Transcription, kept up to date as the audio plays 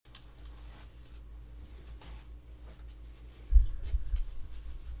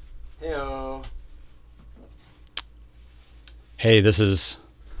Heyo. Hey, this is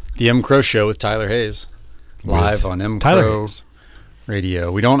the M Crow Show with Tyler Hayes, live on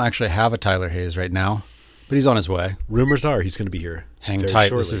mcrowradio. We don't actually have a Tyler Hayes right now, but he's on his way. Rumors are he's going to be here. Hang tight.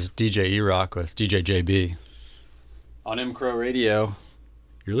 Shortly. This is DJ E-Rock with DJ JB on mcrowradio.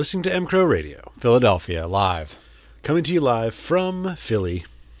 You're listening to mcrowradio, Philadelphia, live. Coming to you live from Philly.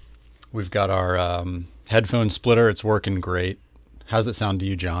 We've got our headphone splitter. It's working great. How does it sound to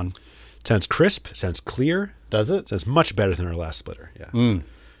you, John? Sounds crisp. Sounds clear. Does it? Sounds much better than our last splitter. Yeah.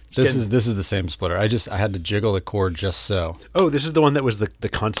 This is the same splitter. I had to jiggle the cord just so. Oh, this is the one that was the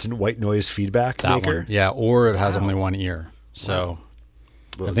constant white noise feedback that maker? One. Yeah, or it has only one ear. So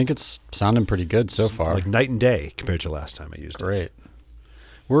well, I think it's sounding pretty good so far. Like night and day compared to last time I used it. Great.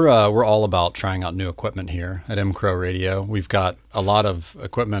 We're all about trying out new equipment here at M Crow Radio. We've got a lot of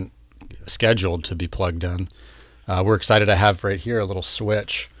equipment scheduled to be plugged in. We're excited to have right here a little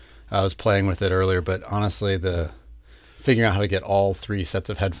switch. I was playing with it earlier, but honestly, figuring out how to get all three sets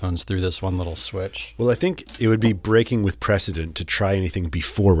of headphones through this one little switch. Well, I think it would be breaking with precedent to try anything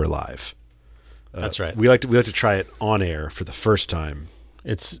before we're live. That's right. We like to try it on air for the first time.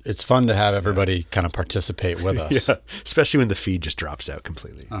 It's fun to have everybody kind of participate with us. Yeah, especially when the feed just drops out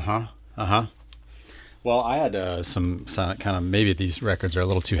completely. Well, I had some kind of, maybe these records are a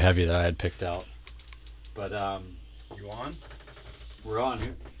little too heavy that I had picked out. But you on? We're on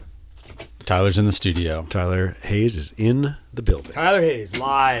here. Tyler's in the studio. Tyler Hayes is in the building. Tyler Hayes,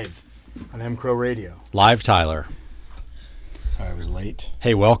 live on M Crow Radio. Live Tyler. Sorry I was late.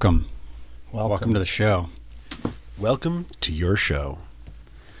 Hey, welcome. Welcome to the show. Welcome to your show.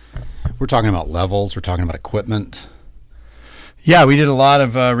 We're talking about levels. We're talking about equipment. Yeah, we did a lot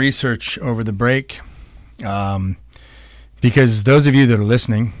of research over the break because those of you that are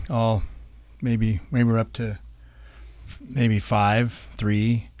listening, maybe we're up to maybe 5,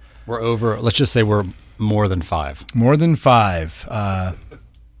 3. We're over. Let's just say we're more than 5. More than 5.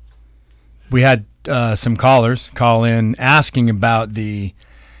 We had some callers call in asking about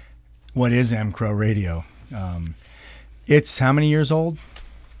what is M Crow Radio. It's how many years old?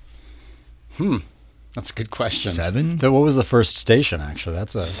 That's a good question. 7. What was the first station? Actually,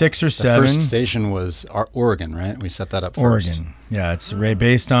 that's 6 or 7. The first station was Oregon, right? We set that up first. Oregon. Yeah, it's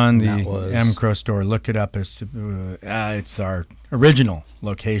based on the M Crow store. Look it up. It's our original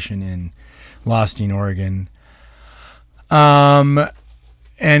location in Lostine, Oregon. And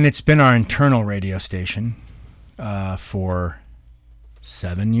it's been our internal radio station for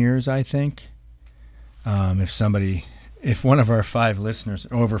 7 years, I think. If one of our 5 listeners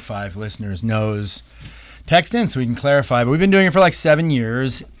knows, text in so we can clarify. But we've been doing it for like 7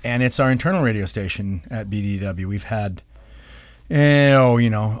 years, and it's our internal radio station at BDW. We've had,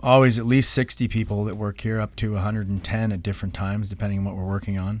 always at least 60 people that work here, up to 110 at different times, depending on what we're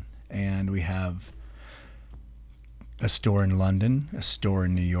working on. And we have a store in London, a store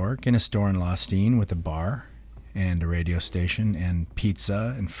in New York, and a store in Lostine with a bar and a radio station and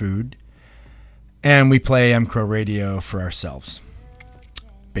pizza and food. And we play M Crow Radio for ourselves,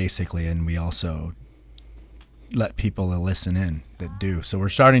 basically, and we also let people listen in that do. So we're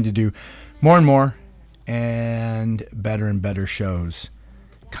starting to do more and more and better shows,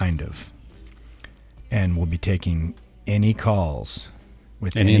 kind of. And we'll be taking any calls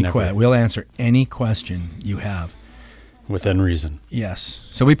with any question. We'll answer any question you have. Within reason. Yes.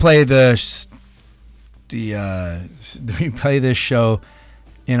 So we play we play this show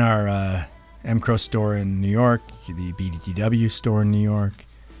in our M Crow store in New York, the BDW store in New York,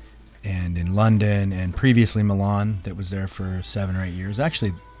 and in London, and previously Milan, that was there for 7 or 8 years.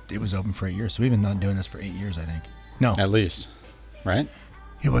 Actually, it was open for 8 years, so we've been not doing this for 8 years, I think. No. At least, right?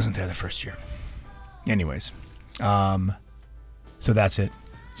 It wasn't there the first year. Anyways, so that's it.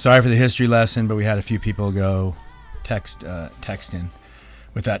 Sorry for the history lesson, but we had a few people go text in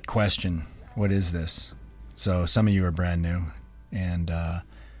with that question, what is this? So some of you are brand new, and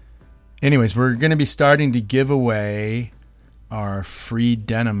anyways, we're going to be starting to give away our free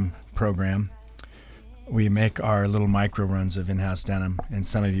denim program. We make our little micro runs of in-house denim, and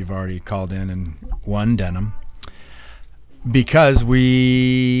some of you have already called in and won denim because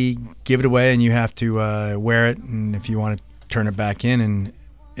we give it away and you have to wear it, and if you want to turn it back in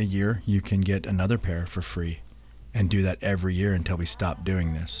a year, you can get another pair for free and do that every year until we stop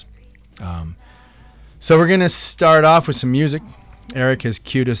doing this. So we're going to start off with some music. Eric has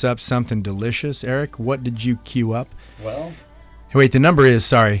queued us up something delicious. Eric, what did you queue up? Well, wait, the number is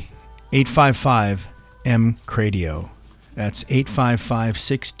 855-M-CRADIO. That's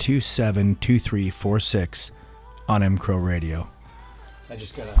 855-627-2346 on M Crow Radio. I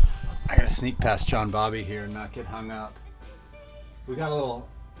gotta sneak past John Bobby here and not get hung up. We got a little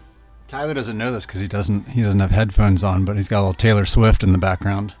Tyler doesn't know this because he doesn't have headphones on, but he's got a little Taylor Swift in the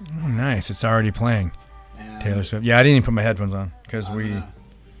background. Oh, nice. It's already playing. Taylor Swift. Yeah, I didn't even put my headphones on because I'm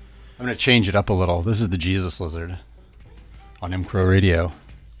going to change it up a little. This is the Jesus Lizard on mcrowradio.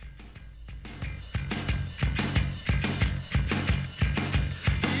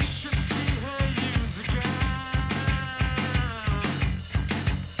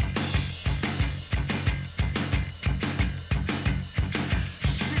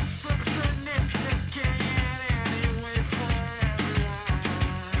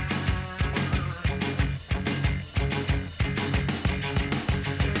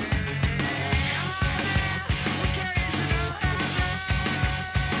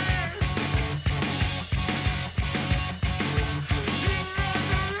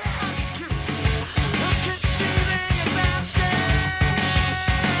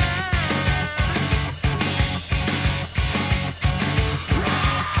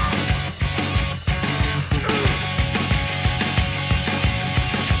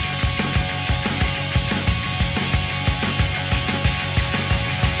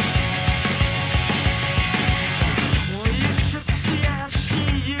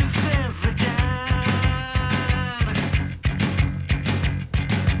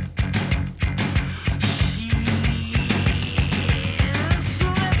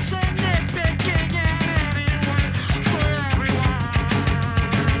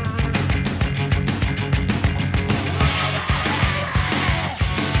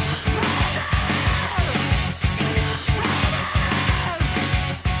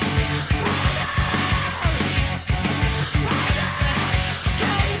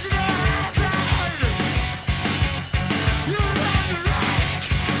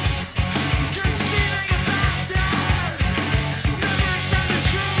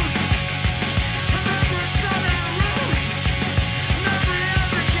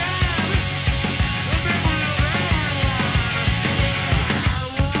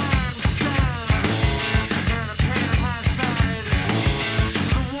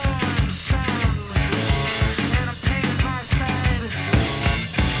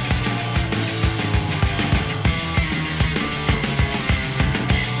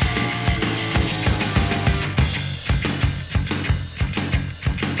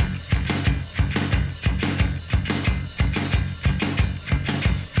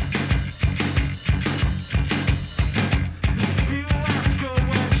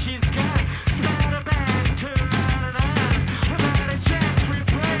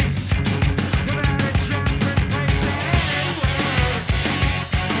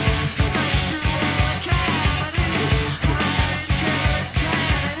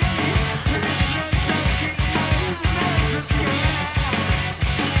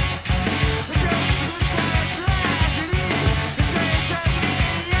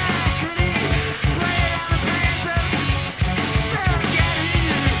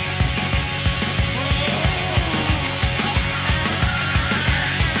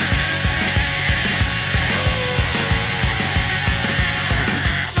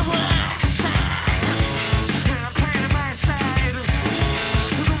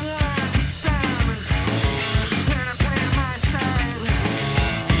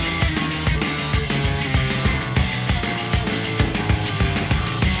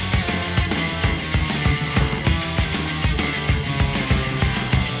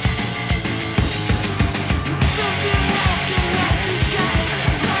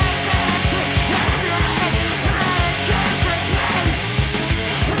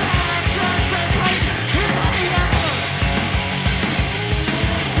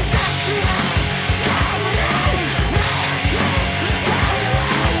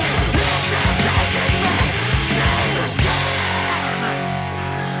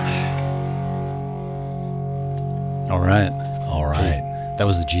 All right. That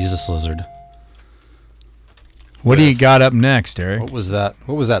was the Jesus Lizard. What do you got up next, Eric? What was that?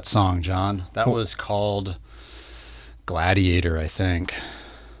 What was that song, John? That was called Gladiator, I think.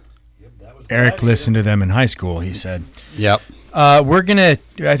 Eric listened to them in high school, he said. Yep. We're going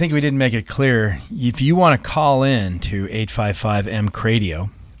to, I think we didn't make it clear, if you want to call in to 855 mcrowradio,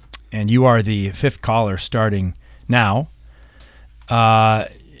 and you are the fifth caller starting now,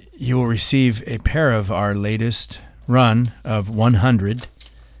 you will receive a pair of our latest run of 100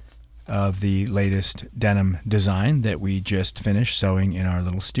 of the latest denim design that we just finished sewing in our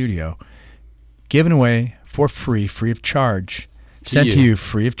little studio. Given away for free of charge. Sent to you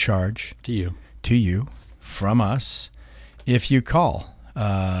free of charge. To you from us if you call.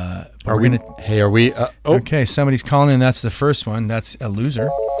 Are we? Okay, somebody's calling in. That's the first one. That's a loser.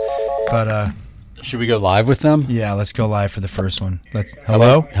 But Should we go live with them? Yeah, let's go live for the first one.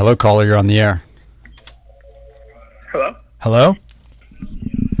 Hello? Hello, caller. You're on the air. Hello? Hello?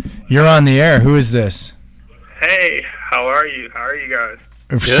 You're on the air. Who is this? Hey, how are you? How are you guys?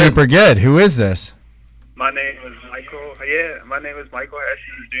 Super good. Who is this? My name is Michael. Yeah, my name is Michael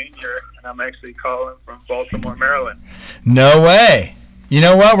Haskins Jr., and I'm actually calling from Baltimore, Maryland. No way. You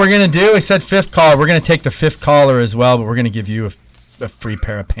know what we're going to do? We said fifth caller. We're going to take the fifth caller as well, but we're going to give you a free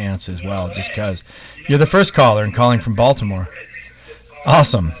pair of pants as well, just because you're the first caller and calling from Baltimore.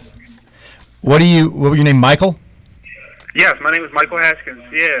 Awesome. What was your name, Michael? Yes, my name is Michael Haskins.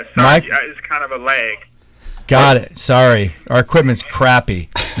 Yeah, sorry, Mike? It's kind of a lag. Got it. Sorry. Our equipment's crappy.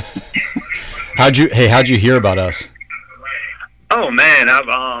 How'd you hear about us? Oh man,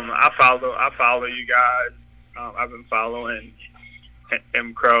 I follow you guys. I've been following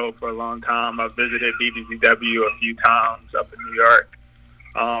mcrow for a long time. I've visited BBCW a few times up in New York.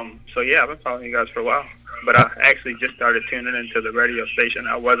 So yeah, I've been following you guys for a while. But I actually just started tuning into the radio station.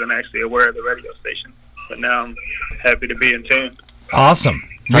 I wasn't actually aware of the radio station, but now I'm happy to be in tune. Awesome.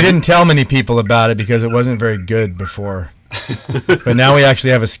 We didn't tell many people about it because it wasn't very good before. But now we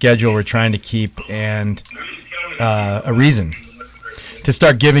actually have a schedule we're trying to keep and a reason to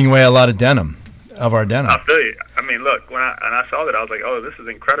start giving away a lot of our denim. I feel you. I mean, look, when I saw that, I was like, oh, this is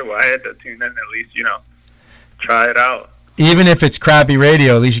incredible. I had to tune in and at least, try it out. Even if it's crappy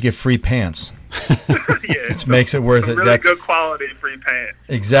radio, at least you get free pants. Yeah, It makes it worth it. Really good quality free pants.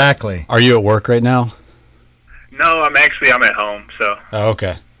 Exactly. Are you at work right now? No, I'm at home. So Oh,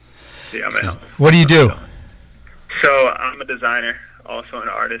 okay. yeah, I'm at home. What do you do? So I'm a designer, also an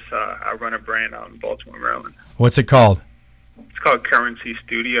artist. I run a brand out in Baltimore, Maryland. What's it called? It's called Currency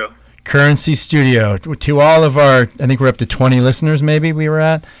Studio. Currency Studio. To all of our, I think we're up to 20 listeners maybe we were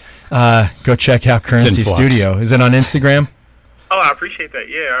at. Go check out Currency Studio. Is it on Instagram? Oh, I appreciate that.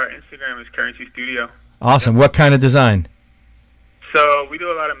 Yeah, our Instagram is Currency Studio. Awesome. What kind of design? So we do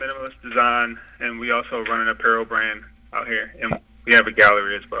a lot of minimalist design, and we also run an apparel brand out here. And we have a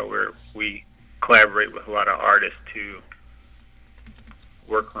gallery as well where we collaborate with a lot of artists to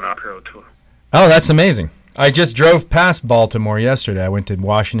work on our apparel tour. Oh, that's amazing. I just drove past Baltimore yesterday. I went to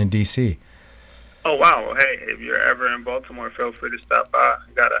Washington, D.C. Oh, wow. Well, hey, if you're ever in Baltimore, feel free to stop by. I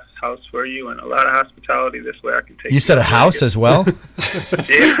got a house for you and a lot of hospitality. This way I can take you. You said a house as well?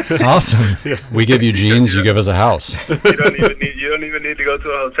 Yeah. Awesome. We give you jeans, you give us a house. You don't even need to go to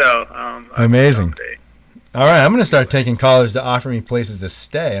a hotel. Amazing. All right, I'm going to start taking callers to offer me places to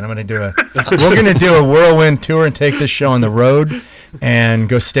stay, and we're going to do a whirlwind tour and take this show on the road and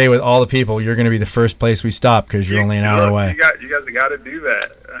go stay with all the people. You're going to be the first place we stop because you're only an hour away. You guys got to do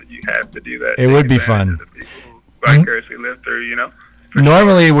that. You have to do that. It would be fun. The people who vicariously live through,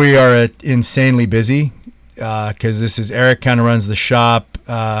 Normally we are insanely busy because this is Eric kind of runs the shop.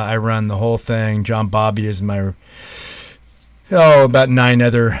 I run the whole thing. John Bobby is my about 9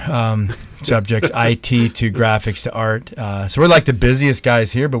 other subjects, IT to graphics to art. So we're like the busiest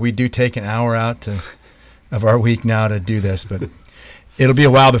guys here, but we do take an hour out of our week now to do this. But it'll be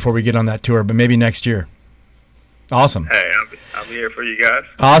a while before we get on that tour, but maybe next year. Awesome. Hey, I'll be here for you guys.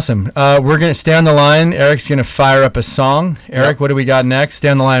 Awesome. We're going to stay on the line. Eric's going to fire up a song. Eric, What do we got next? Stay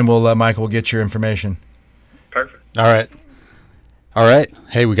on the line. Michael will get your information. Perfect. All right.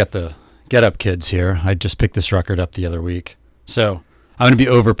 Hey, we got the Get Up Kids here. I just picked this record up the other week. So I'm going to be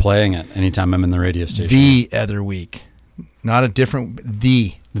overplaying it anytime I'm in the radio station. The other week. Not a different,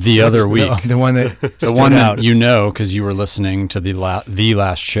 the other week. The one that the one that because you were listening to the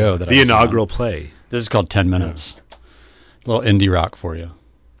last show. The inaugural play. This is called 10 Minutes. A little indie rock for you.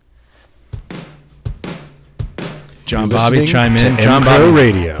 John Bobby, chime in. John Bobby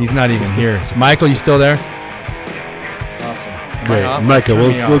Radio. He's not even here. Michael, you still there? Awesome. Great. Michael,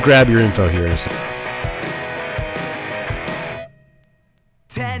 we'll grab your info here in a second.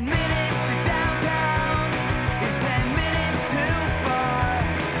 10 minutes to downtown is 10 minutes too far.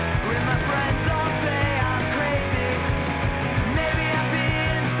 When my friends all say I'm crazy, maybe I'm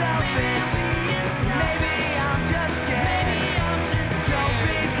being selfish. Maybe I'm just scared. Don't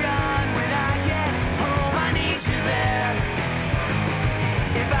be gone when I get home. I need you there.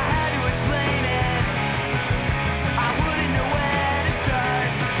 If I had to explain it, I wouldn't know where to start.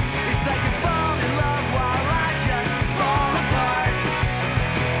 It's like you're falling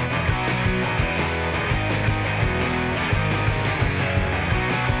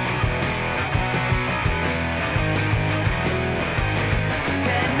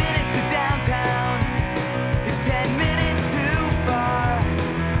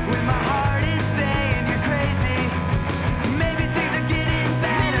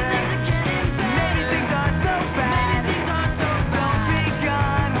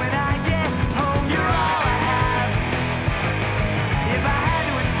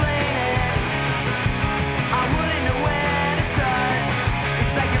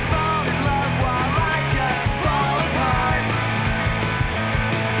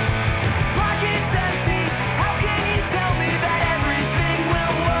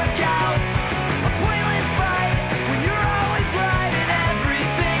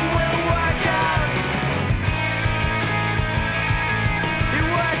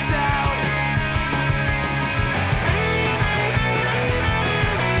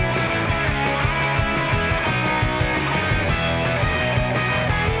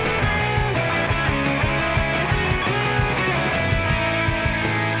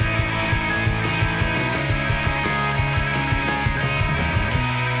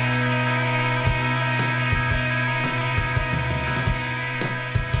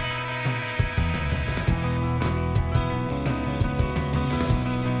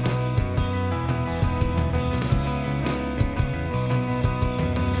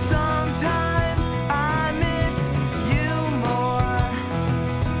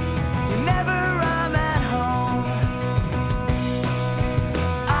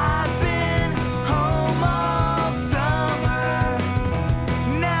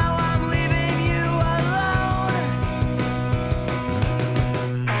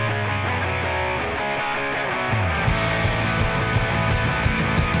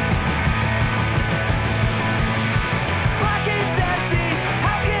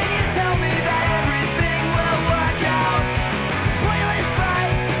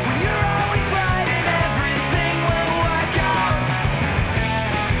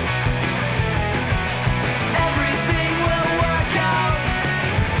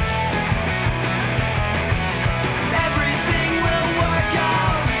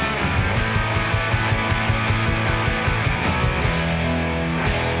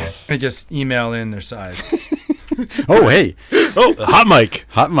They just email in their size. Oh, hey. Oh, hot mic.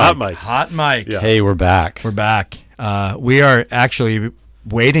 Hot mic. Hot mic. Hot mic. Yeah. Hey, we're back. We're back. We are actually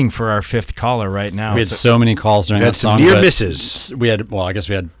waiting for our fifth caller right now. We had so many calls during We had that some song. near but misses. We had, well, I guess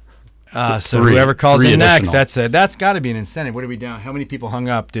we had so three- whoever calls three in next, additional. that's got to be an incentive. What are we down? How many people hung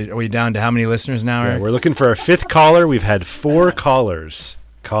up? Are we down to how many listeners now? Yeah, Eric? we're looking for our fifth caller. We've had 4 callers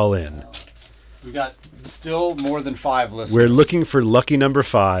call in. We got still more than 5 listeners. We're looking for lucky number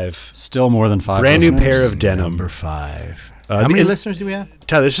 5. Still more than 5 Brand new listeners. pair of denim. Number 5. Uh, How many and- listeners do we have?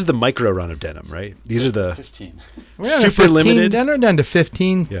 Tyler, this is the micro run of denim, right? These are the 15. We're down to super 15, limited. Down to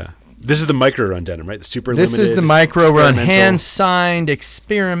 15. Yeah. This is the micro run denim, right? The super This limited. is the micro run, experimental. hand signed,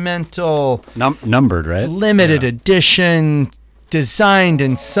 experimental, Numbered, right? limited edition, designed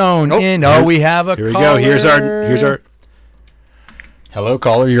and sewn in. Oh, we have a Here we caller. go. Here's our Hello,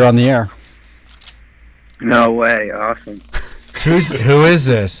 caller. You're on the air. No way. Awesome. Who is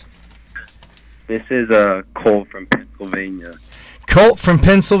this? This is Cole from Pennsylvania. Colt from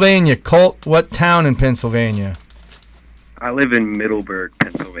Pennsylvania. Colt, what town in Pennsylvania? I live in Middleburg,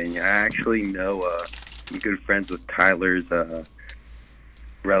 Pennsylvania. I actually know I'm good friends with Tyler's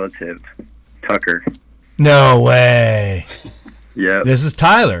relative, Tucker. No way. Yep. This is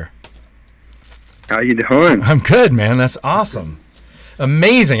Tyler. How you doing? I'm good, man. That's awesome.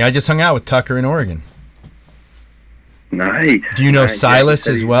 Amazing. I just hung out with Tucker in Oregon. Nice. Do you know Nice. Silas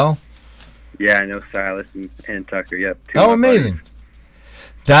Yeah, as well? Yeah, I know Silas and Tucker. Yep. two Oh, of my amazing. buddies.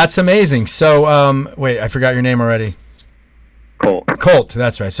 That's amazing. So, wait, I forgot your name already. Colt,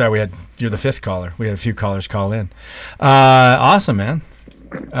 that's right. Sorry, you're the fifth caller. We had a few callers call in. Awesome, man.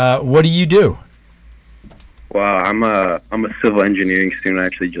 What do you do? Well, I'm a civil engineering student. I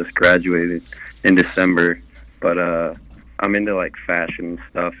actually just graduated in December, but I'm into like fashion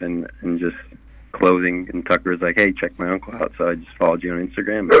stuff and just clothing. And Tucker was like, "Hey, check my uncle out," so I just followed you on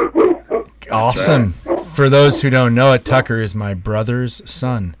Instagram. Awesome. For those who don't know it, Tucker is my brother's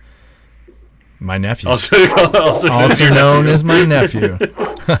son. My nephew. also known as my nephew.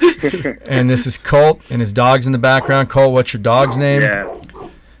 And this is Colt, and his dog's in the background. Colt, what's your dog's name? Yeah,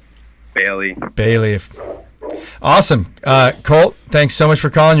 Bailey. Bailey. Awesome. Colt, thanks so much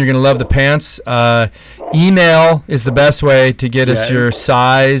for calling. You're going to love the pants. Email is the best way to get us your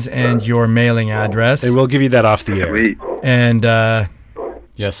size and your mailing address. And we'll give you that off the air. Sweet. And,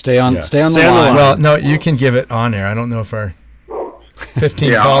 Yeah, stay on the Stay on the line. line. well, no, you can give it on air. I don't know if our 15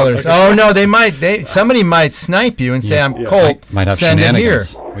 Yeah, callers. okay. Oh, no, somebody might snipe you and say, I'm Colt. Might have Send it here.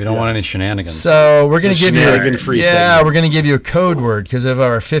 shenanigans. We don't want any shenanigans. So we're going to It's a give you shenanigan-free yeah, segment. we're going to give you a code word because of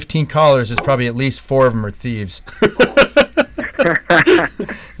our 15 callers, there's probably at least 4 of them are thieves.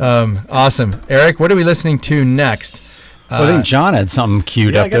 Awesome. Eric, what are we listening to next? Well, I think John had something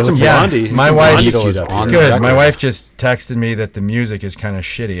queued Yeah, up. I got there. some Let's- Blondie. my Some wife- Blondie Beatles queued up on here. the Good. My record. wife just texted me that the music is kind of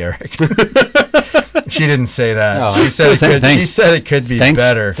shitty, Eric. She didn't say that. Oh, she said thanks. she said it could be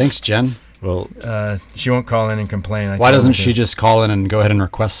better. Thanks, Jen. Well, She won't call in and complain. I Why told doesn't her she to. just call in and go ahead and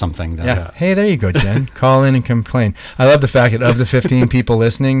request something then? Yeah. Hey, there you go, Jen. Call in and complain. I love the fact that of the 15 people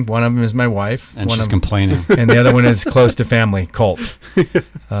listening, one of them is my wife. And one she's of complaining. and the other one is close to family, Colt.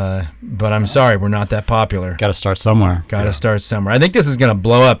 But I'm sorry, we're not that popular. Got to start somewhere. Got to start somewhere. I think this is going to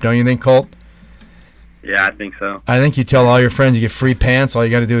blow up, don't you think, Colt? Yeah, I think so. I think you tell all your friends you get free pants. All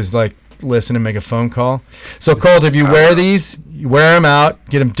you got to do is like listen and make a phone call. So, Colt, if you wear these, you wear them out,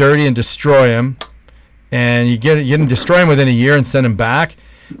 get them dirty, and destroy them, and you get them, destroy them within a year and send them back,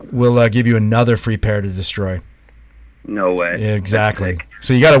 we'll give you another free pair to destroy. No way. Yeah, exactly.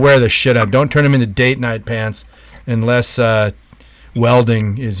 So you got to wear this shit up. Don't turn them into date night pants unless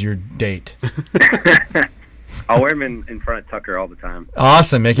welding is your date. I'll wear them in front of Tucker all the time.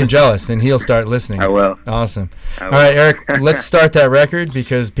 Awesome. Make him jealous, and he'll start listening. I will. Awesome. I All will. right, Eric, let's start that record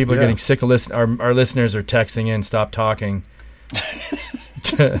because people are Yeah. getting sick of listening. Our listeners are texting in, stop talking.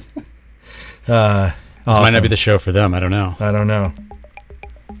 This might not be the show for them. I don't know. I don't know.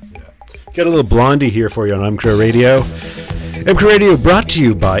 got a little Blondie here for you on mcrow radio. mcrow radio brought to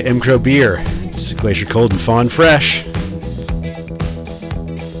you by mcrow beer. It's Glacier Cold and Fawn Fresh.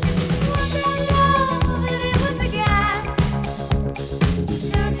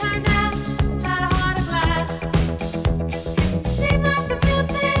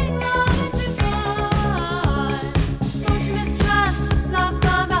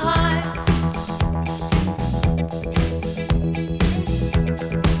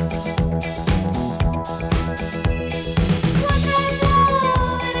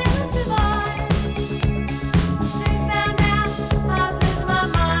 Divine.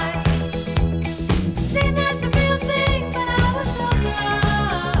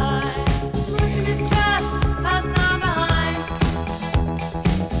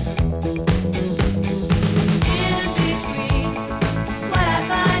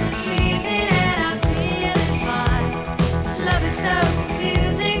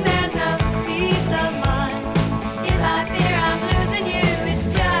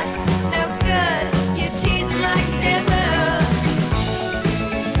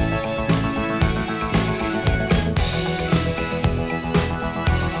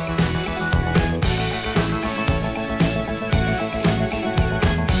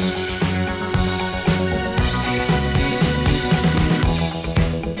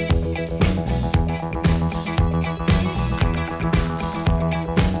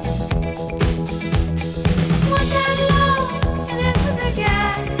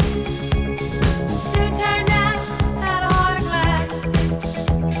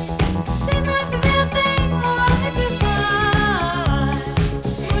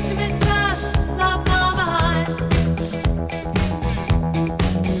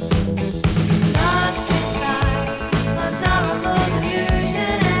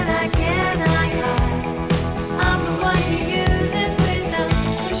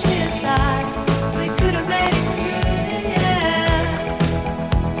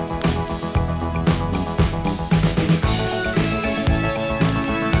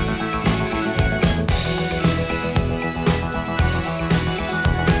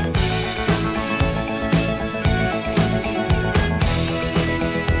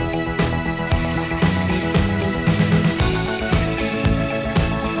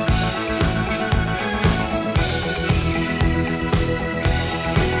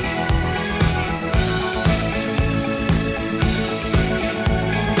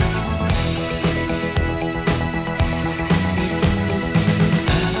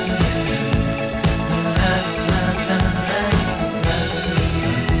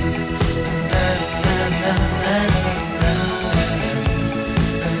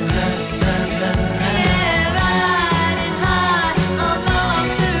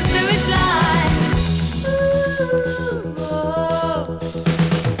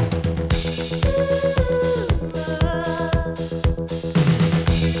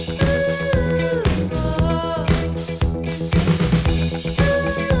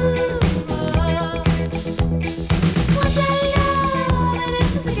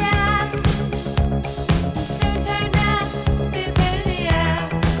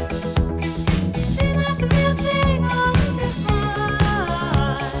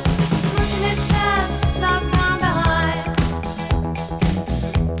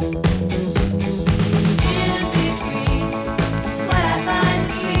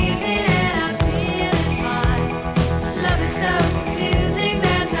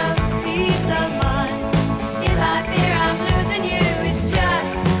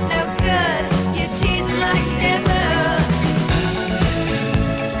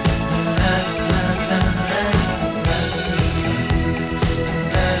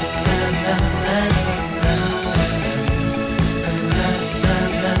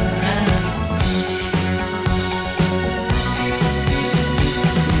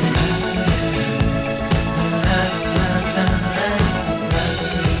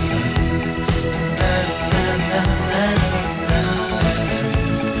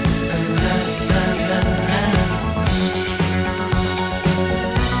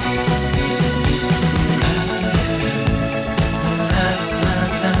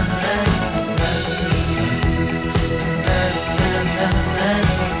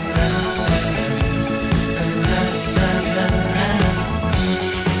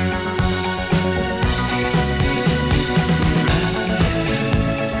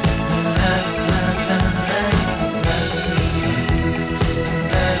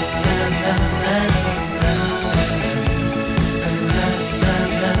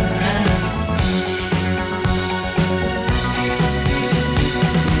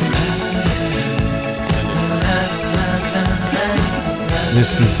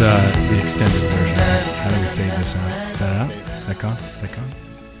 This is the extended version. How do we fade this out? Is that out? Is that gone? Is that gone?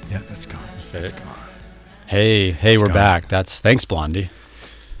 Yeah, that's gone. That's gone. Hey, we're gone. back. Thanks, Blondie.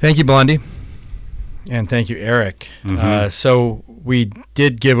 Thank you, Blondie. And thank you, Eric. So we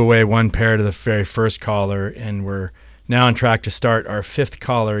did give away one pair to the very first caller, and we're now on track to start our fifth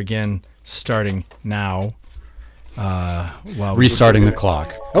caller again, starting now. While Restarting the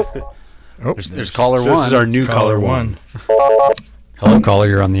clock. Oh, there's caller So one. this is our new caller one. Hello, caller.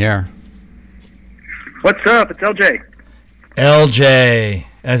 You're on the air. What's up? It's LJ. LJ,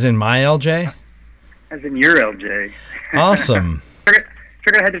 as in my LJ? As in your LJ. Awesome.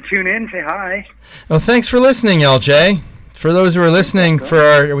 Figured I had to tune in, say hi. Well, thanks for listening, LJ. For those who are listening,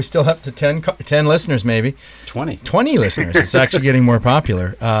 we still up to 10 listeners maybe. 20 listeners. It's actually getting more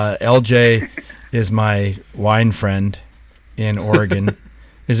popular. LJ is my wine friend in Oregon.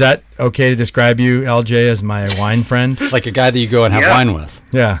 Is that okay to describe you, LJ, as my wine friend? Like a guy that you go and have wine with.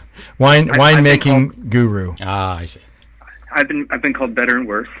 Yeah, winemaking guru. Ah, I see. I've been called better and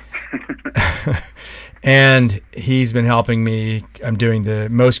worse. And he's been helping me. I'm doing the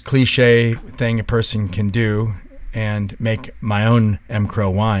most cliche thing a person can do and make my own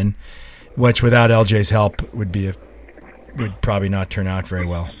mcrow wine, which without LJ's help would probably not turn out very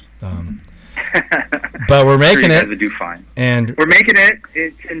well. But we're making sure you it. guys would do fine. And we're making it.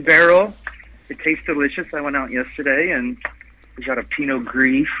 It's in barrel. It tastes delicious. I went out yesterday and we got a Pinot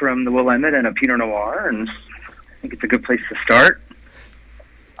Gris from the Willamette and a Pinot Noir, and I think it's a good place to start.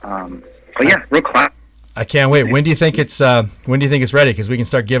 But yeah, real class. I can't wait. When do you think it's ready? Because we can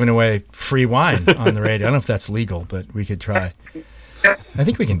start giving away free wine on the radio. I don't know if that's legal, but we could try. I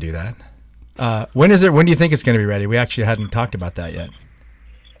think we can do that. When is it? When do you think it's going to be ready? We actually hadn't talked about that yet.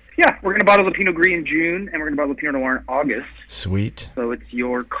 Yeah, we're going to bottle the Pinot Gris in June, and we're going to bottle the Pinot Noir in August. Sweet. So it's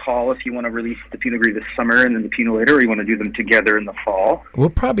your call if you want to release the Pinot Gris this summer and then the Pinot later, or you want to do them together in the fall. We'll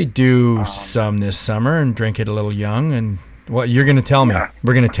probably do some this summer and drink it a little young. And what you're going to tell me? Yeah.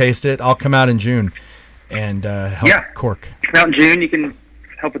 We're going to taste it. I'll come out in June and help cork. Come out in June. You can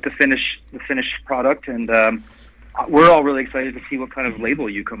help with the finished product, and we're all really excited to see what kind of label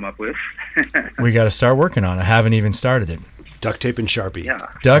you come up with. We got to start working on it. I haven't even started it. Duct tape and Sharpie. Yeah.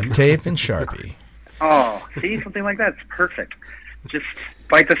 Duct tape and Sharpie. Oh, see, something like that's perfect. Just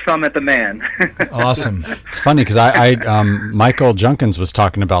bite the thumb at the man. Awesome. It's funny because Michael Junkins was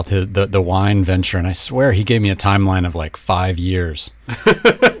talking about the wine venture, and I swear he gave me a timeline of like 5 years.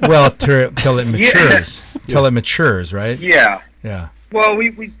 Well, till it matures. Till it matures, right? Yeah. Yeah. Well,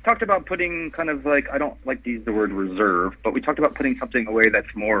 we talked about putting kind of like, I don't like to use the word reserve, but we talked about putting something away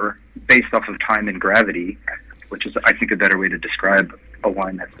that's more based off of time and gravity, which is, I think, a better way to describe a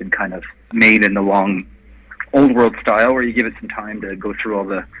wine that's been kind of made in the long old world style, where you give it some time to go through all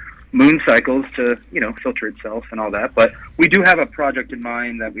the moon cycles to, filter itself and all that. But we do have a project in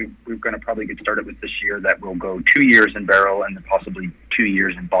mind that we're going to probably get started with this year that will go 2 years in barrel and then possibly 2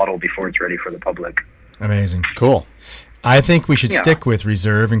 years in bottle before it's ready for the public. Amazing. Cool. I think we should stick with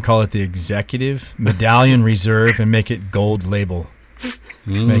reserve and call it the Executive Medallion Reserve and make it gold label.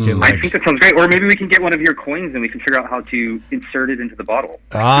 Make it like, I think that sounds great. Or maybe we can get one of your coins and we can figure out how to insert it into the bottle.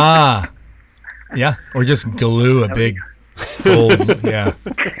 Yeah. Or just glue a big gold. Yeah.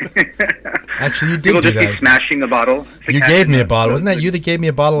 Actually, you did People do just be that. smashing the bottle. You gave me a bottle. Wasn't that you that gave me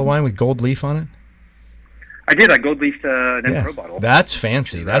a bottle of wine with gold leaf on it? I did. I gold leafed an Pro bottle. That's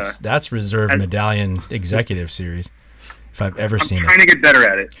fancy. That's Reserve Medallion Executive Series, if I've ever seen I'm it. trying to get better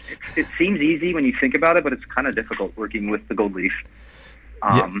at it. It seems easy when you think about it, but it's kind of difficult working with the gold leaf.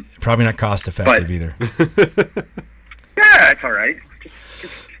 Probably not cost effective either. Yeah, it's all right.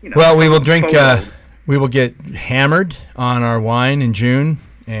 Just, well, we will drink. We will get hammered on our wine in June,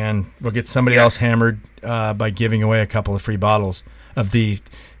 and we'll get somebody else hammered by giving away a couple of free bottles of the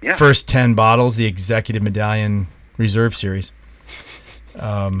first 10 bottles, the Executive Medallion Reserve Series.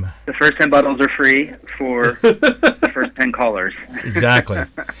 The first 10 bottles are free for the first 10 callers. Exactly.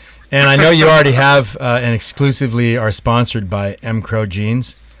 And I know you already have and exclusively are sponsored by mcrow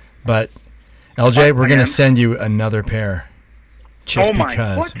jeans, but LJ, we're going to send you another pair just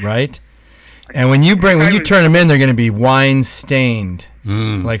because, right? And when you turn them in, they're going to be wine stained,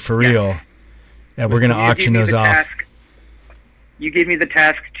 like for real. And we're going to auction those off. You gave me the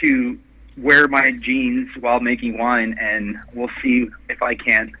task to wear my jeans while making wine, and we'll see if I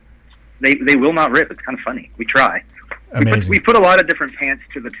can't. They will not rip. It's kind of funny. We try. Amazing. We put a lot of different pants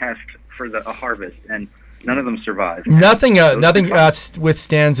to the test for a harvest, and none of them survived. Nothing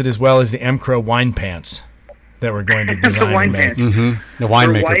withstands it as well as the mcrow wine pants that we're going to design. The wine pants. Mm-hmm. The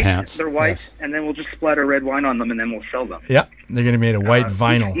winemaker pants. They're white, and then we'll just splatter red wine on them, and then we'll sell them. Yeah, They're going to be made of white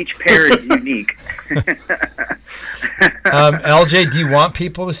vinyl. Each pair is unique. LJ, do you want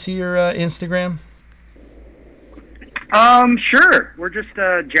people to see your Instagram? Sure. We're just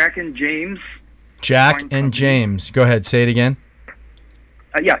Jack and James. Jack Wine and company. James. Go ahead. Say it again.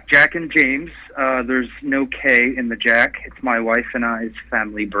 Yeah, Jack and James. There's no K in the Jack. It's my wife and I's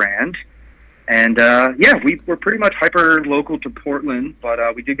family brand. And, we're pretty much hyper local to Portland, but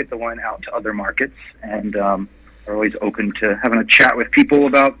we do get the wine out to other markets. And we're always open to having a chat with people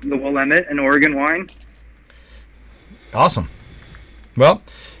about the Willamette and Oregon wine. Awesome. Well,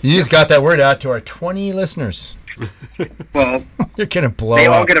 you just got that word out to our 20 listeners. Well, You're going to blow they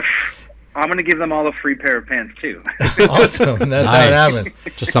all up. get I'm going to give them all a free pair of pants, too. Awesome. That's how it Nice. happens.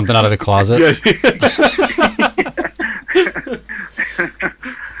 Just something out of the closet.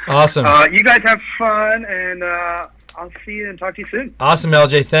 Awesome. You guys have fun, and I'll see you and talk to you soon. Awesome,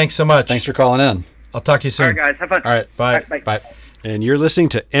 LJ. Thanks so much. Thanks for calling in. I'll talk to you All soon. right, guys. Have fun. All right. Bye. Bye. Bye. And you're listening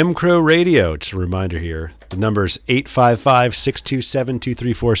to mcrowradio. Just a reminder here. The number is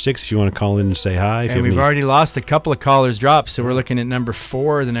 855-627-2346 if you want to call in and say hi. If you And have we've any- already lost a couple of callers dropped, so we're looking at number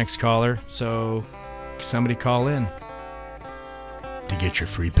 4, the next caller. So somebody call in to get your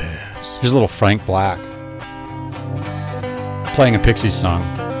free pass. Here's a little Frank Black playing a Pixies song.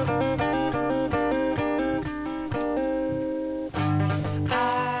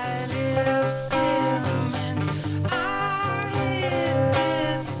 I live swimming. I hit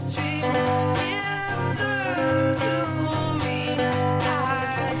this street. Give dirt to me. I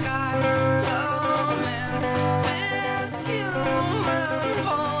got romance. This human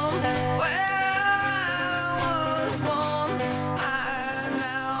form where I was born. I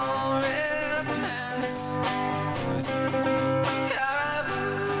now repent.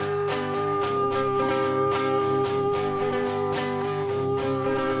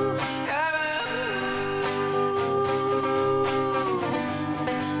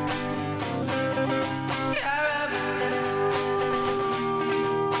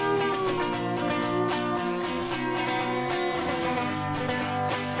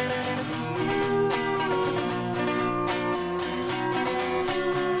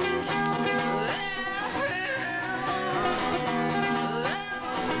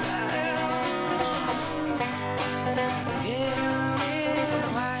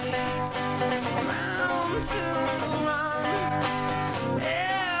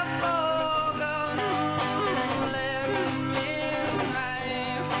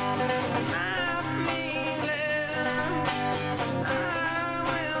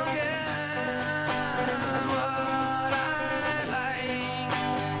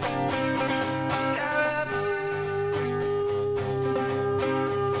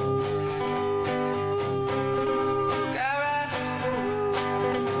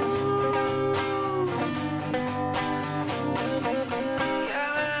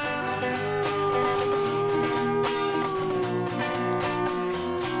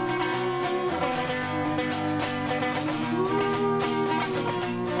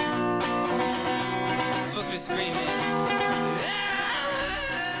 Supposed to be screaming.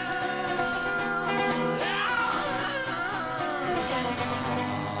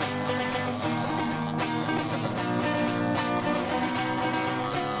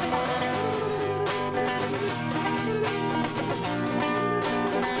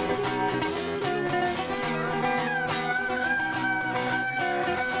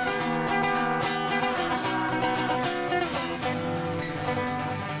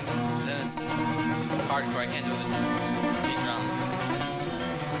 That's hardcore. I can't do the beat drums.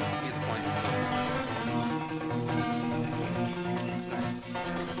 You get the point. It's nice.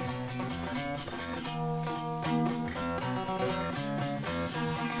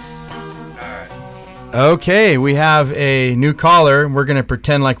 Okay, we have a new caller. We're going to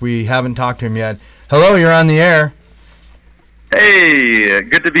pretend like we haven't talked to him yet. Hello, you're on the air. Hey,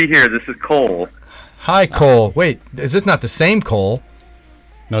 good to be here. This is Cole. Hi, Cole. Wait, is it not the same Cole?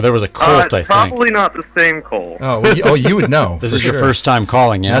 No, there was a Colt, I think. Probably not the same Cole. Oh, you would know. This for is your sure. first time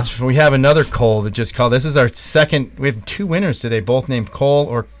calling, yeah? We have another Cole that just called. This is our second. We have 2 winners today, both named Cole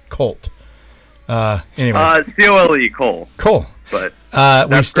or Colt. Anyway, COLE Cole. Cole. But We that's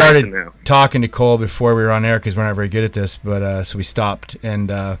great to started know. talking to Cole before we were on air because we're not very good at this, but so we stopped.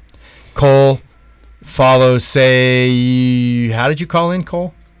 And Cole follows. Say, how did you call in,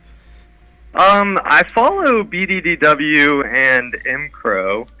 Cole? I follow BDDW and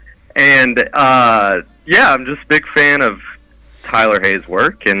mcrow, and I'm just a big fan of Tyler Hayes'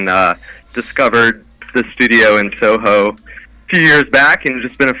 work, and discovered the studio in Soho a few years back, and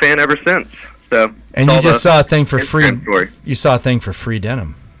just been a fan ever since. So, And you just saw a thing for free. Instagram story. You saw a thing for free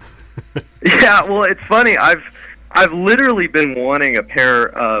denim. Yeah, well, it's funny. I've I've literally been wanting a pair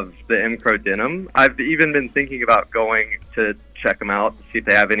of the mcrow denim. I've even been thinking about going to check them out to see if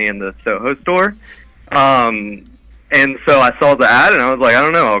they have any in the Soho store. And so I saw the ad, and I was like, I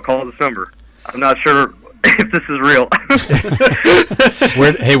don't know, I'll call this number. I'm not sure if this is real.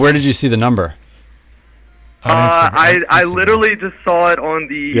 Where did you see the number? I literally just saw it on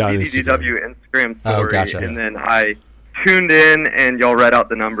the Yeah, on BDGW Instagram story, Oh, gotcha. and then I tuned in, and y'all read out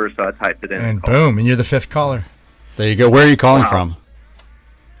the number, so I typed it in. And called. boom, and you're the 5th caller. There you go. Where are you calling Wow. from?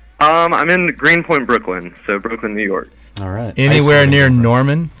 I'm in Greenpoint, Brooklyn, so Brooklyn, New York. All right. Anywhere near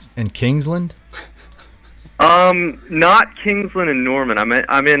Norman and Kingsland? Not Kingsland and Norman.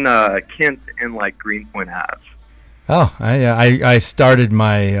 I'm in Kent and like Greenpoint Ave. Oh, I started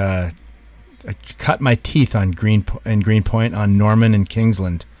my I cut my teeth on Greenpoint on Norman and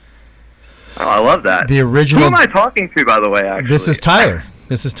Kingsland. Oh, I love that. The original. Who am I talking to, by the way? Actually, This is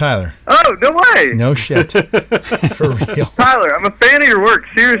Tyler. Oh, no way! No shit. For real. Tyler, I'm a fan of your work.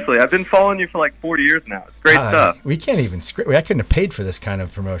 Seriously, I've been following you for like 40 years now. It's great stuff. We can't even I couldn't have paid for this kind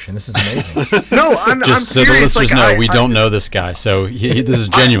of promotion. This is amazing. No, I'm Just so the serious. listeners Like, know, we don't know this guy, so this is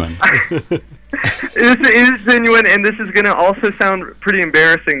genuine. It is genuine, and this is going to also sound pretty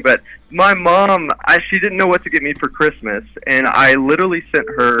embarrassing, but my mom, she didn't know what to get me for Christmas, and I literally sent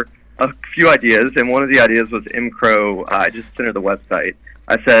her a few ideas, and one of the ideas was mcrow. I just sent her the website.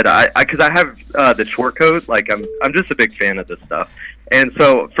 I said, because I have the short coat, like I'm just a big fan of this stuff. And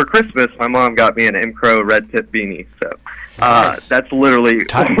so for Christmas, my mom got me an mcrow red tip beanie. So Nice. that's literally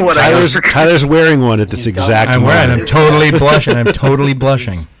what I got for Christmas. Tyler's wearing one at this exact I'm wearing. moment. I'm totally blushing. I'm totally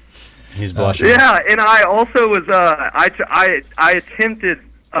blushing. He's blushing. Yeah, and I also was I attempted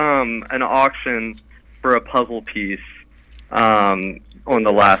an auction for a puzzle piece on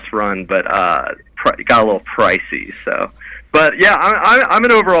the last run, but got a little pricey. So, but yeah, I'm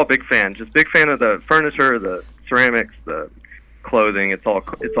an overall big fan. Just big fan of the furniture, the ceramics, the clothing. It's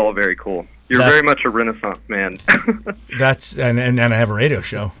all very cool. You're very much a Renaissance man. That's and I have a radio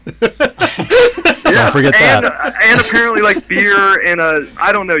show. Yeah, Don't forget that. And apparently like beer and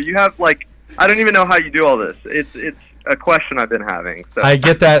I don't know. You have like I don't even know how you do all this. It's a question I've been having. So. I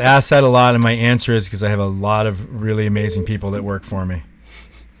get that asked that a lot, and my answer is because I have a lot of really amazing people that work for me.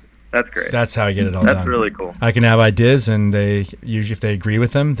 That's great. That's how I get it all done. That's really cool. I can have ideas, and they usually, if they agree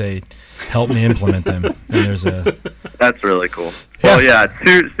with them, they help me implement them. And there's a That's really cool. Well, yeah,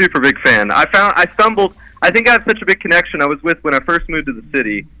 super big fan. I stumbled. I think I have such a big connection. I was with when I first moved to the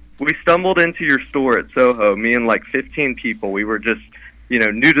city. We stumbled into your store at Soho. Me and like 15 people. We were just new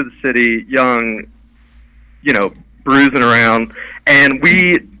to the city, young, bruising around, and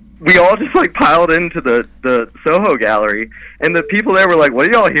we all just like piled into the Soho gallery, and the people there were like, "What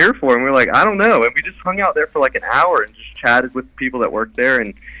are y'all here for?" And we were like, "I don't know." And we just hung out there for like an hour and just chatted with people that worked there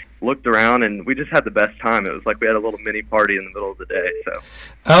and looked around, and we just had the best time. It was like we had a little mini party in the middle of the day. So,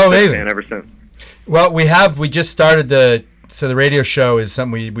 amazing. fan ever since. Well, we just started the radio show is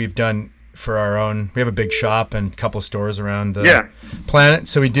something we've done for our own. We have a big shop and a couple stores around the planet.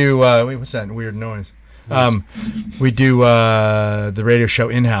 So we do. What's that weird noise? We do the radio show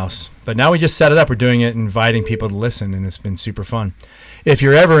in-house, but now we just set it up. We're doing it, inviting people to listen, and it's been super fun. If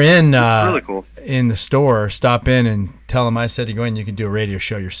you're ever in really cool. in the store, stop in and tell them I said you go in. You can do a radio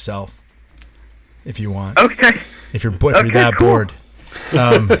show yourself if you want. Okay. If you're that cool. bored.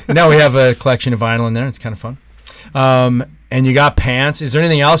 Now we have a collection of vinyl in there. It's kind of fun. And you got pants. Is there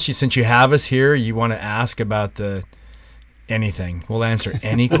anything else since you have us here you want to ask about anything? We'll answer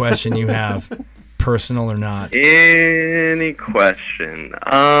any question you have. Personal or not? Any question?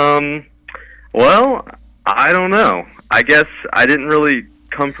 Well, I don't know. I guess I didn't really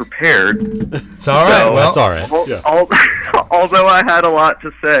come prepared. It's all right. So, well, that's all right. Although I had a lot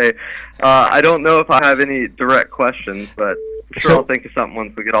to say, I don't know if I have any direct questions, but sure, I'll think of something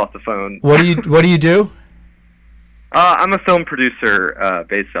once we get off the phone. What do you do? I'm a film producer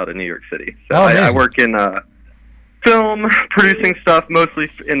based out of New York City. So amazing. I work in film producing stuff, mostly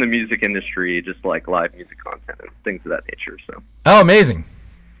in the music industry, just like live music content and things of that nature. So. Oh, amazing.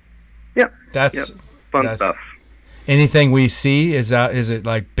 Yeah. That's fun stuff. Anything we see is it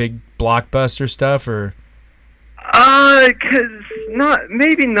like big blockbuster stuff or?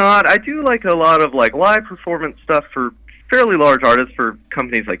 Maybe not. I do like a lot of like live performance stuff for fairly large artists for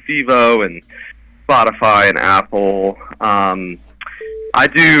companies like Vivo and Spotify and Apple. I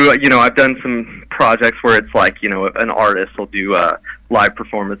do, I've done some projects where it's like, an artist will do a live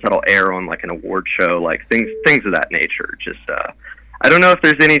performance that'll air on like an award show, like things of that nature. Just, I don't know if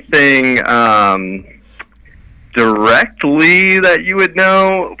there's anything directly that you would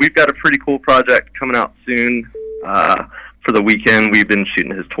know. We've got a pretty cool project coming out soon for the weekend. We've been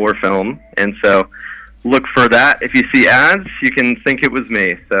shooting his tour film, and so look for that. If you see ads, you can think it was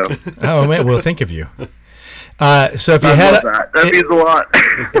me. So. Oh man, we'll think of you. So if you that means a lot.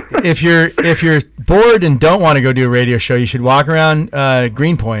 if you're bored and don't want to go do a radio show, you should walk around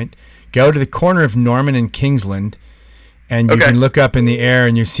Greenpoint, go to the corner of Norman and Kingsland, and you can look up in the air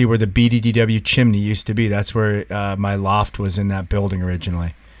and you see where the BDDW chimney used to be. That's where my loft was, in that building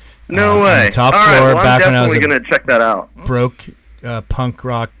originally. No way. Top All floor. right, well, back I'm when I was definitely going to check that out. Broke punk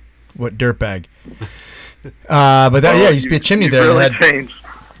rock, dirtbag. But that used to be a chimney there. Really that had, changed.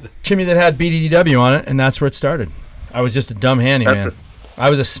 chimney that had BDDW on it, and that's where it started. I was just a dumb handyman. I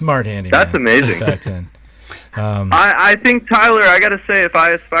was a smart handyman. That's amazing. Back then. I think, Tyler, I got to say, if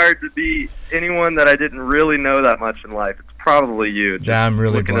I aspired to be anyone that I didn't really know that much in life, it's probably you. Just I'm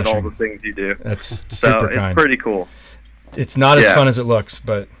really looking blushing. at all the things you do. That's So super it's kind. pretty cool. It's not as fun as it looks,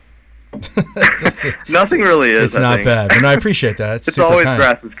 but Nothing really is. It's not bad, and I appreciate that. It's super always kind.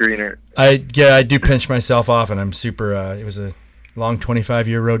 grass is greener. I do pinch myself off, and I'm super. It was a long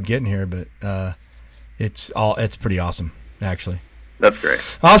 25-year road getting here, but it's pretty awesome, actually. That's great.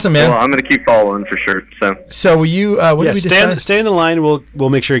 Awesome, man. Well, I'm gonna keep following for sure. So will you? What did we decide? Stay in the line. We'll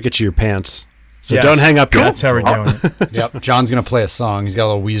make sure you get you your pants. So Yes. don't hang up yet. That's how we're doing it. Yep. John's gonna play a song. He's got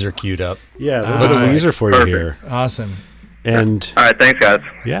a little Weezer queued up. Yeah, a little Weezer for you here. Awesome. And all right, thanks, guys.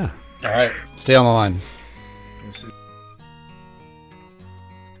 Yeah. All right. Stay on the line.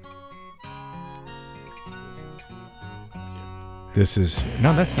 This is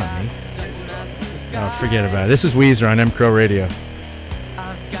that's not me. Oh, forget about it. This is Weezer on mcrowradio.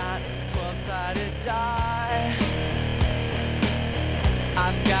 I've got 12-sided die.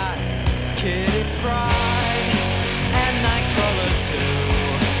 I've got kitty pride and nightcrawler too,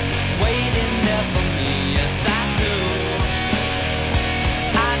 waiting there for me. Yes, I do.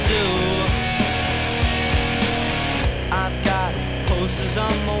 I've got posters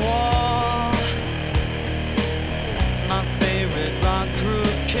on the wall. My favorite rock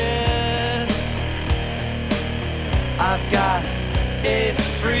group, Kiss. I've got Ace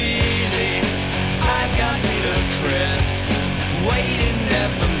Frehley, I've got Peter Criss, waiting there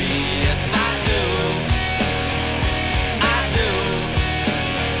for me. Yes, I do.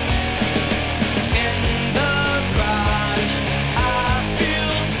 In the garage, I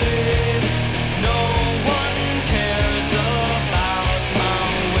feel safe. No one cares about my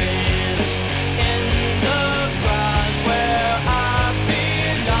ways. In the garage where I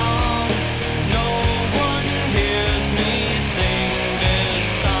belong, no one hears me sing this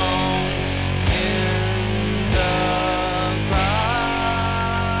song. In the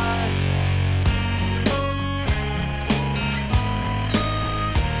garage.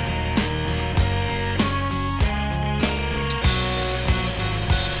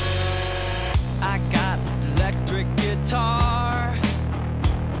 I got electric guitar.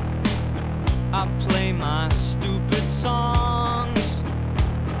 I play my stupid songs.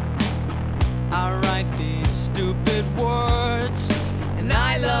 I write these stupid words, and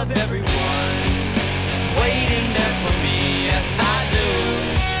I love everyone waiting there for me. Yes, I do.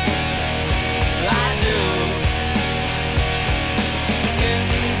 I do. In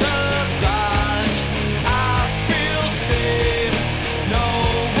the garage, I feel safe. No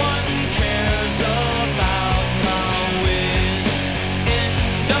one cares about my ways. In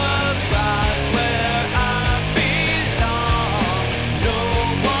the garage where I belong,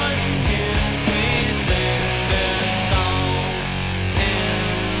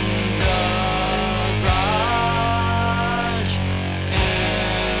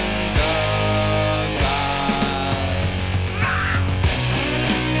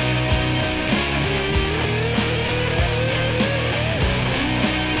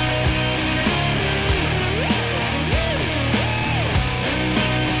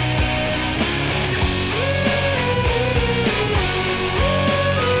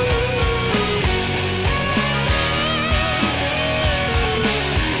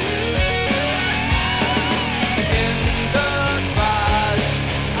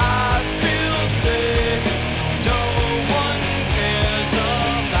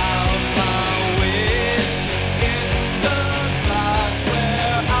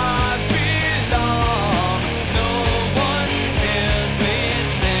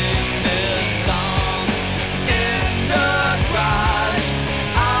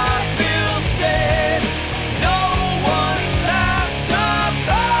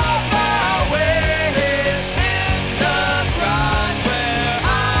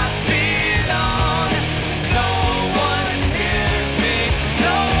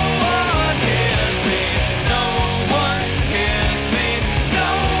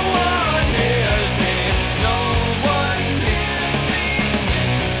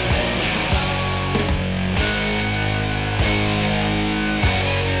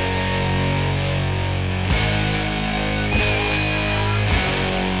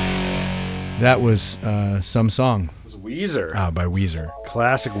 That was Some Song It was Weezer. by Weezer.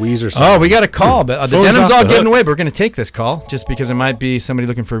 Classic Weezer song. Oh, we got a call. But the Phone's denim's off all the getting hook. away, but we're going to take this call just because it might be somebody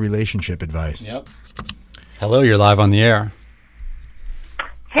looking for relationship advice. Yep. Hello, you're live on the air.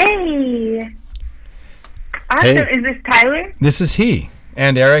 Hey. Awesome. Hey. Is this Tyler? This is he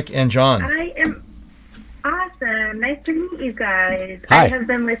and Eric and John. I am awesome. Nice to meet you guys. Hi. I have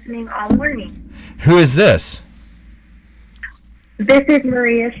been listening all morning. Who is this? This is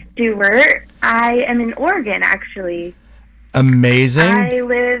Maria Stewart. I am in Oregon, actually. Amazing. I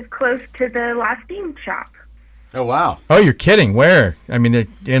live close to the Lost Bean shop. Oh, wow. Oh, you're kidding. Where? I mean,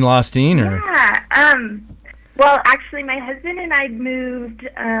 in Lostine or? Yeah. Well, actually, my husband and I moved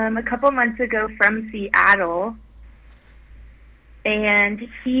a couple months ago from Seattle, and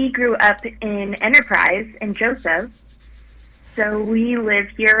he grew up in Enterprise in Joseph. So we live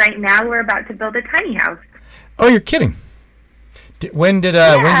here right now. We're about to build a tiny house. Oh, you're kidding. When did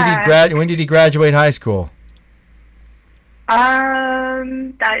he graduate high school?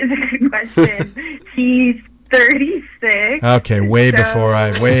 That is a good question. He's 36. Okay, way after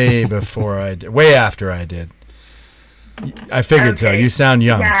I did. I figured so. Okay. You sound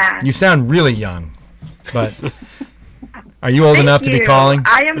young. Yeah. You sound really young. But are you old Thank enough to be you. calling?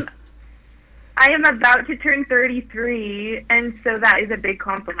 I am about to turn 33, and so that is a big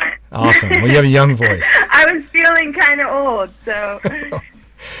compliment. Awesome. Well, you have a young voice. I was feeling kind of old, so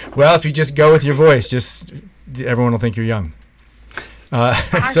Well, if you just go with your voice, just everyone will think you're young. So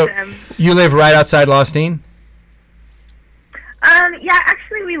awesome. you live right outside Lostine? Yeah,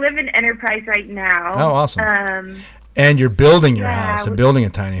 actually, we live in Enterprise right now. Oh, awesome. And you're building your Yeah, house, building a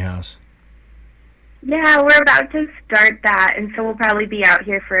tiny house. Yeah, we're about to start that, and so we'll probably be out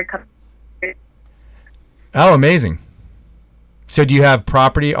here for a couple. Oh, amazing. So do you have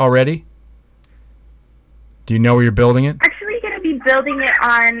property already? Do you know where you're building it? Actually, going to be building it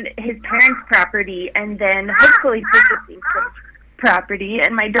on his parents' property, and then hopefully purchasing some property.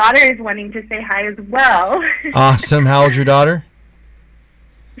 And my daughter is wanting to say hi as well. Awesome. How old's your daughter?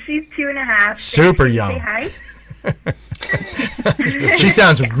 She's 2.5. Super Say young. hi. She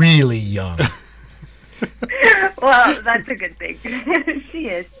sounds really young. Well, that's a good thing. She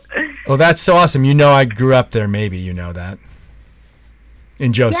is. Oh, that's so awesome. You know I grew up there, maybe. You know that.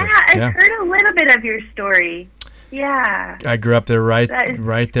 In Joseph. Yeah, I've heard a little bit of your story. Yeah. I grew up there right That is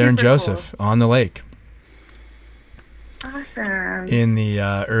there in super Joseph, on the lake, Awesome. in the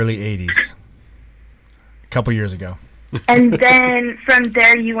early 80s. A couple years ago. And then from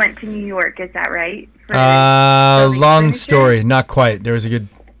there you went to New York, is that right? For building Long furniture? story. Not quite. There was a good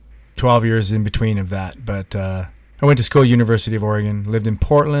 12 years in between of that. But I went to school at University of Oregon, lived in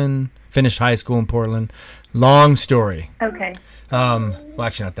Portland, finished high school in Portland. Long story. Okay. Well,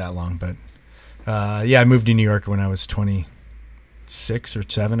 actually not that long, but yeah, I moved to New York when I was 26 or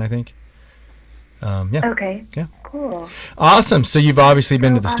 7, I think. Yeah. Okay. Yeah. Cool. Awesome. So you've obviously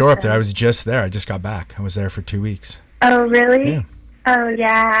been to the store up there. I awesome. was just there. I just got back. I was there for 2 weeks. Oh, really? Yeah. Oh,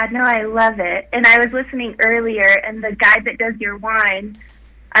 yeah. No, I love it. And I was listening earlier, and the guy that does your wine,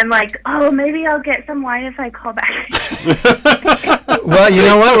 I'm like, oh, maybe I'll get some wine if I call back. Well, you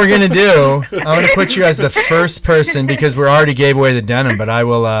know what we're going to do? I'm going to put you as the first person because we already gave away the denim, but I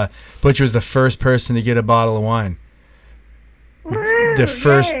will put you as the first person to get a bottle of wine. Woo, The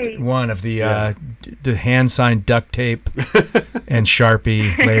first yay. one of the hand-signed duct tape and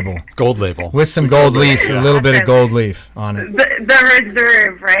Sharpie label. Gold label. With some gold leaf, a little bit of gold leaf on it. The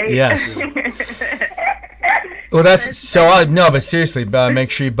reserve, right? Yes. Well, that's so odd. No, but seriously,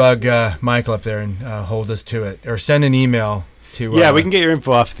 make sure you bug Michael up there and hold us to it, or send an email to. Yeah, we can get your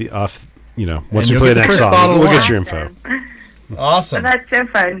info off. Once And we you'll play get the the next first song, bottle of we'll get wine. your info. Awesome. Well, that's so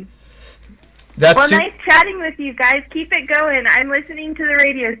fun. That's Well, nice chatting with you guys. Keep it going. I'm listening to the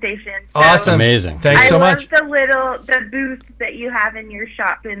radio station. So awesome. Amazing. Thanks so much. I love the booth that you have in your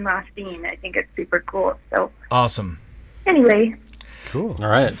shop in Lostine. I think it's super cool. So Awesome. anyway, Cool. All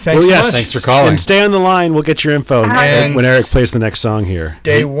right. Thanks so much. Thanks for calling. And stay on the line. We'll get your info And when Eric plays the next song here.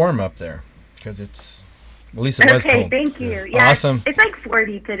 Stay warm up there because it's at least it was okay, cold. thank you. Yeah, Awesome. It's like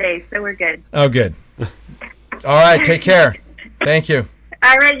 40 today, so we're good. Oh, good. All right. Take care. Thank you.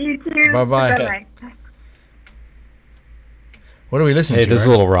 All right, you too. Bye-bye. Bye-bye. What are we listening Hey, to? this is a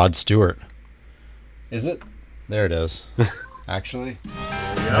Eric? little Rod Stewart. Is it? There it is. Actually.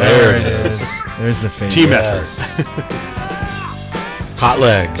 There it is. There's the face. Team Yes. Hot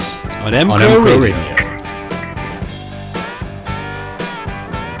Legs On on mcrowradio. mcrowradio.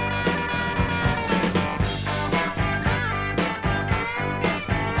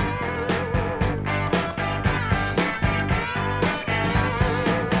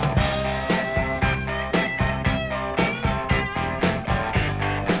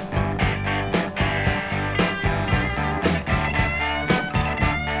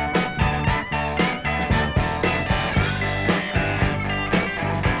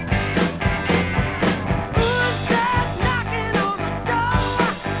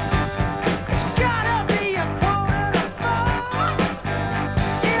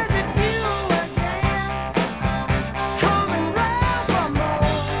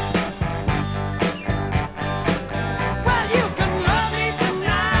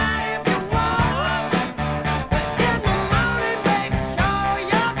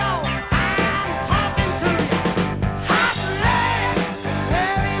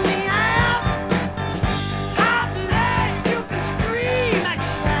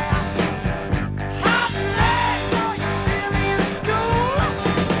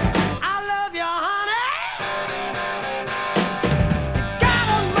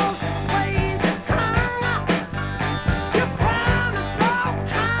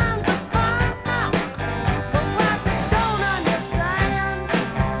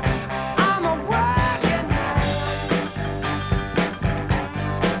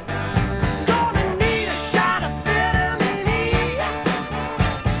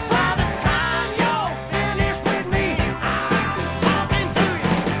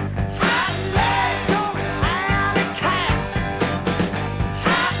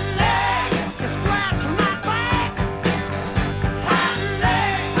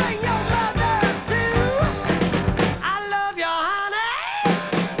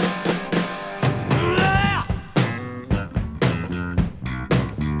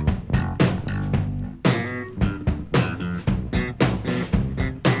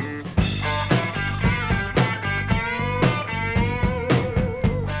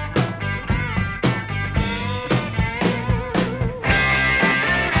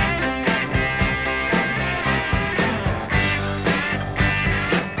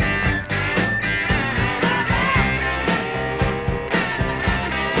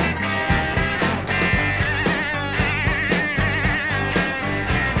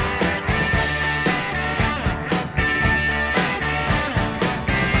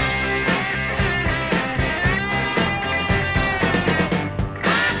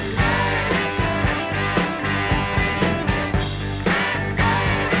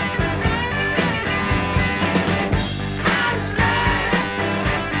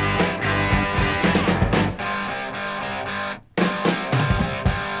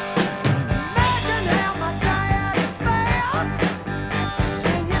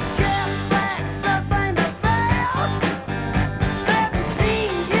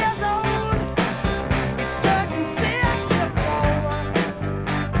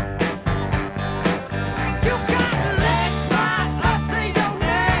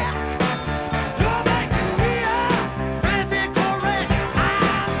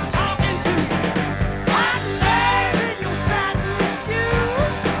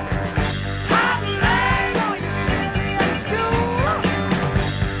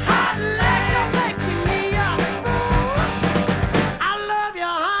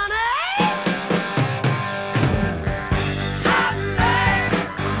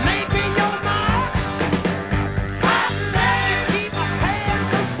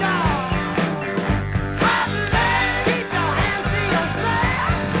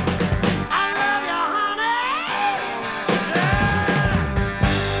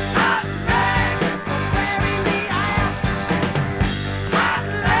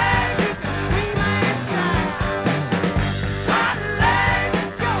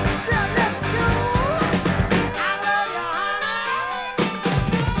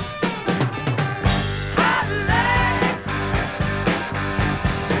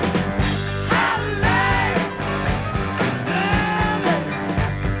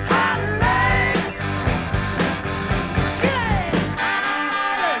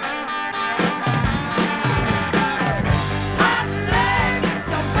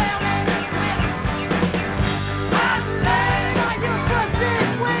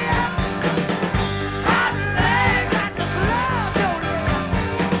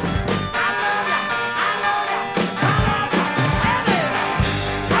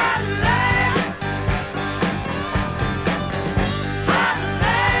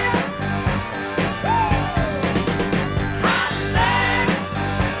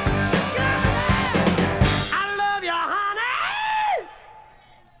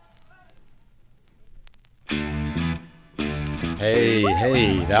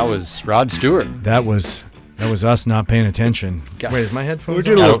 Hey, that was Rod Stewart. That was us not paying attention. God. Wait, is my headphones? We were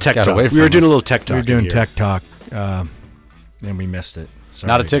doing a on? little tech got talk. away We were from doing a us. little tech talk. We were doing here. tech talk, and we missed it. Sorry,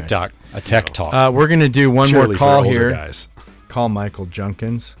 Not a guys. TikTok, a tech talk. We're gonna do one Surely more for call older here. guys. Call Michael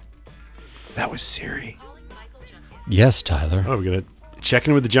Junkins. That was Siri. Yes, Tyler. Oh, we're gonna check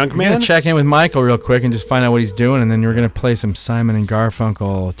in with the junk We're man. gonna check in with Michael real quick and just find out what he's doing, and then we're gonna play some Simon and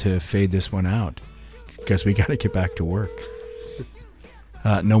Garfunkel to fade this one out because we gotta get back to work.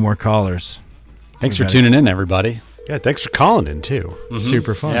 No more callers. Thanks for tuning in, everybody. Yeah, thanks for calling in too.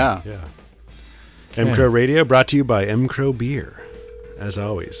 Super fun. Yeah. Yeah. mcrow Radio brought to you by mcrow Beer, as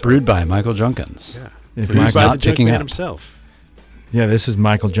always. Brewed by Michael Junkins. Yeah. If Produced Mike- by not the junk picking man up. himself. Yeah, this is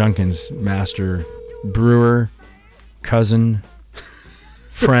Michael Junkins, master brewer, cousin,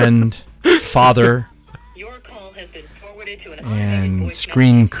 friend, father, Your call has been forwarded to an and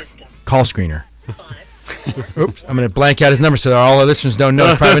automated voice call screener. Oops, I'm going to blank out his number so that all our listeners don't know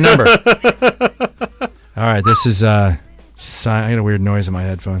his private number. All right, this is I got a weird noise in my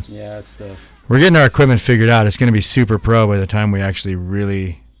headphones. Yeah, it's the. We're getting our equipment figured out. It's going to be super pro by the time we actually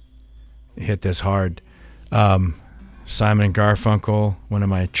really hit this hard. Simon and Garfunkel, one of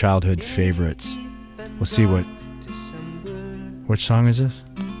my childhood favorites. We'll see which song is this?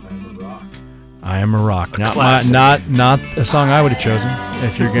 I Am a Rock. Not a song I would have chosen.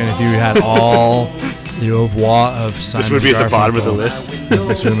 If you had all the oeuvre of Simon. This would be and at the bottom of the Garfunkel, list.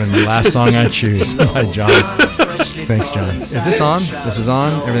 This would have been the last song I choose. By John. Thanks, John. Is this on? This is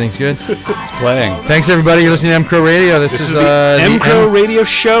on. Everything's good. It's playing. Thanks, everybody. You're listening to mcrow Radio. This This is is the mcrow Radio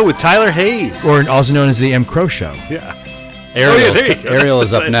Show with Tyler Hayes. or also known as the Crow Show. Yeah. Ariel, there you go. Ariel That's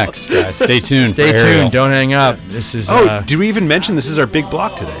is the up title. next, guys. Stay tuned. Stay for Ariel. tuned. Don't hang up. This is. Did we even mention this is our big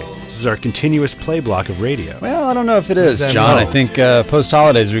block today? This is our continuous play block of radio. Well, I don't know if it is, Then John. no. I think post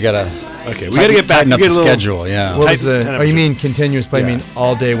holidays we gotta. Okay, we got to get back. tighten up we the get a little- schedule. Yeah. What was tighten the? up You the- mean continuous play? Yeah. I mean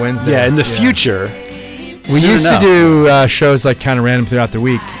all day Wednesday? Yeah, in the future. We Soon used enough. to do shows like kind of random throughout the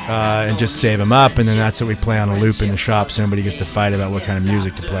week and just save them up, and then that's what we play on a loop in the shop so nobody gets to fight about what kind of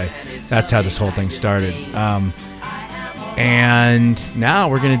music to play. That's how this whole thing started. And now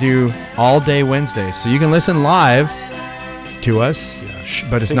we're going to do all day Wednesdays. So you can listen live to us,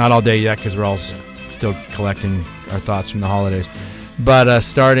 but it's not all day yet because we're all still collecting our thoughts from the holidays. But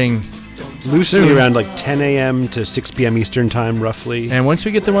starting Loosely soon. around like 10 a.m. to 6 p.m. Eastern time, roughly. And once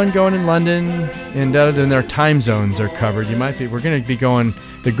we get the one going in London, and then our time zones are covered, we're going to be going.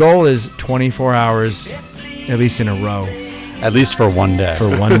 The goal is 24 hours, at least in a row, At least for one day.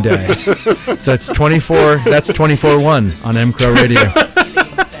 for one day. So it's 24. That's 24/1 on mcrow Radio.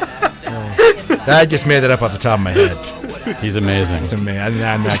 I just made that up off the top of my head. He's amazing. It's amazing.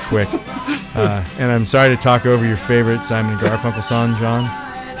 I'm that quick. And I'm sorry to talk over your favorite Simon and Garfunkel song, John.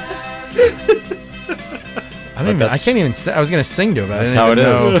 I can't even. I was gonna sing to it. But That's I didn't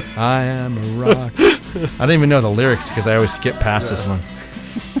how even it know I am a rock. I don't even know the lyrics because I always skip past this one.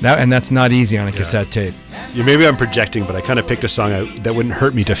 And that's not easy on a cassette tape. Yeah, maybe I'm projecting, but I kind of picked a song that wouldn't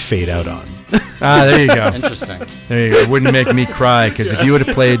hurt me to fade out on. There you go. Interesting. There you go. It wouldn't make me cry because if you would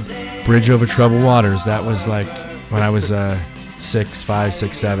have played Bridge Over Troubled Waters, that was like when I was 6, 5,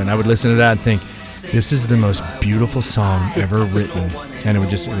 6, 7. I would listen to that and think, this is the most beautiful song ever written. And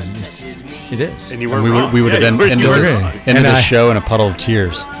it is. And you weren't We wrong. would have Yeah, ended you weren't wrong. wrong. the And show in a puddle of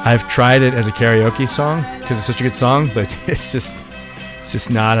tears. I've tried it as a karaoke song because it's such a good song, but it's just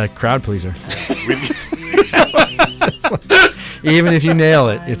not a crowd pleaser. Even if you nail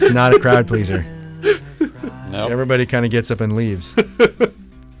it, it's not a crowd pleaser. Nope. Everybody kind of gets up and leaves.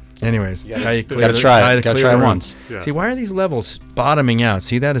 Anyways, Gotta try it. Gotta try it once. Yeah. See, why are these levels bottoming out?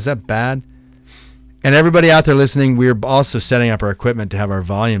 See that? Is that bad? And everybody out there listening, we're also setting up our equipment to have our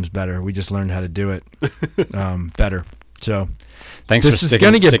volumes better. We just learned how to do it better. So Thanks for this is sticking.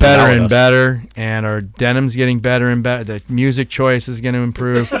 going to get sticking out better with and us. better, and our denim's getting better and better. The music choice is going to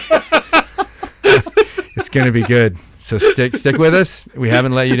improve. It's going to be good. So stick with us. We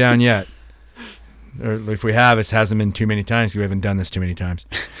haven't let you down yet. Or if we have, it hasn't been too many times. We haven't done this too many times.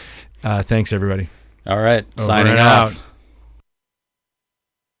 Thanks, everybody. All right. Over Signing and off. out.